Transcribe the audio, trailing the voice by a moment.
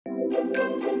Hey,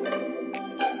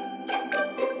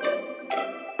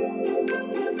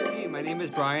 my name is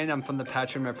Brian. I'm from the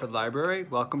Patchogue-Medford Library.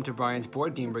 Welcome to Brian's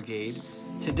Board Game Brigade.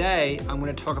 Today, I'm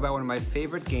going to talk about one of my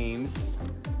favorite games,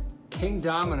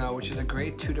 Kingdomino, which is a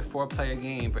great 2 to 4 player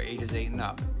game for ages 8 and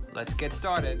up. Let's get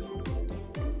started.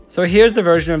 So here's the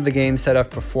version of the game set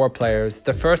up for 4 players.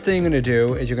 The first thing you're going to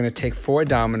do is you're going to take 4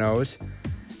 dominoes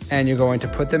and you're going to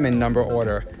put them in number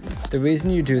order. The reason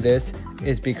you do this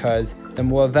is because the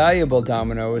more valuable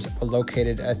dominoes are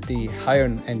located at the higher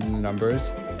end of the numbers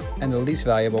and the least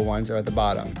valuable ones are at the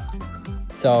bottom.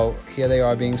 So here they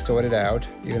are being sorted out.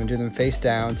 You're going to do them face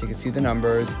down so you can see the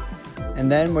numbers. And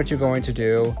then what you're going to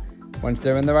do, once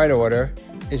they're in the right order,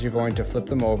 is you're going to flip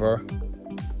them over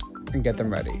and get them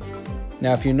ready.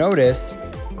 Now if you notice,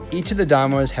 each of the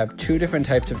dominoes have 2 different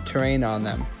types of terrain on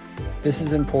them. This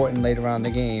is important later on in the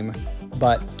game,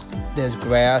 but there's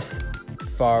grass,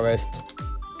 forest,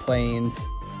 plains,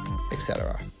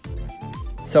 etc.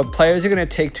 So players are going to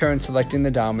take turns selecting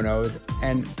the dominoes,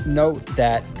 and note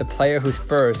that the player who's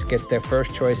first gets their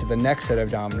first choice of the next set of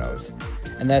dominoes,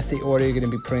 and that's the order you're going to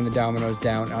be putting the dominoes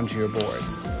down onto your board.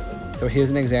 So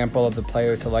here's an example of the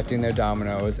player selecting their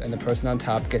dominoes, and the person on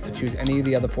top gets to choose any of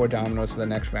the other 4 dominoes for the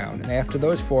next round. And after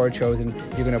those 4 are chosen,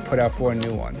 you're going to put out 4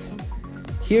 new ones.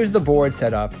 Here's the board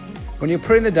set up. When you're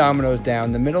putting the dominoes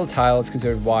down, the middle tile is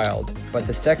considered wild, but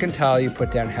the second tile you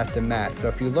put down has to match. So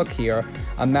if you look here,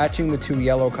 I'm matching the 2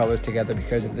 yellow colors together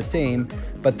because they're the same,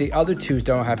 but the other 2s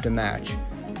don't have to match.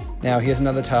 Now here's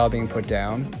another tile being put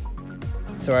down.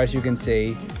 So as you can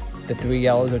see, the 3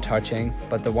 yellows are touching,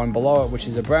 but the one below it, which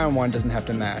is a brown one, doesn't have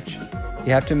to match.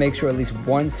 You have to make sure at least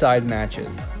one side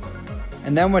matches.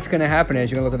 And then what's going to happen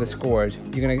is you're going to look at the scores.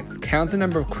 You're going to count the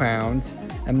number of crowns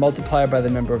and multiply it by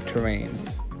the number of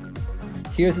terrains.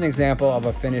 Here's an example of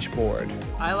a finished board.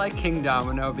 I like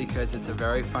Kingdomino because it's a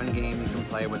very fun game you can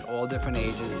play with all different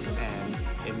ages, and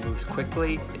it moves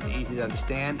quickly, it's easy to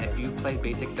understand. If you play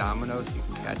basic dominoes, you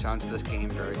can catch on to this game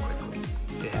very quickly.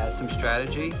 It has some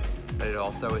strategy, but it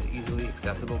also is easily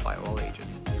accessible by all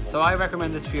ages. So I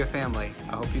recommend this for your family.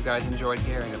 I hope you guys enjoyed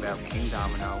hearing about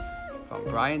Kingdomino from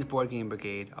Brian's Board Game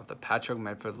Brigade of the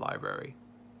Patchogue-Medford Library.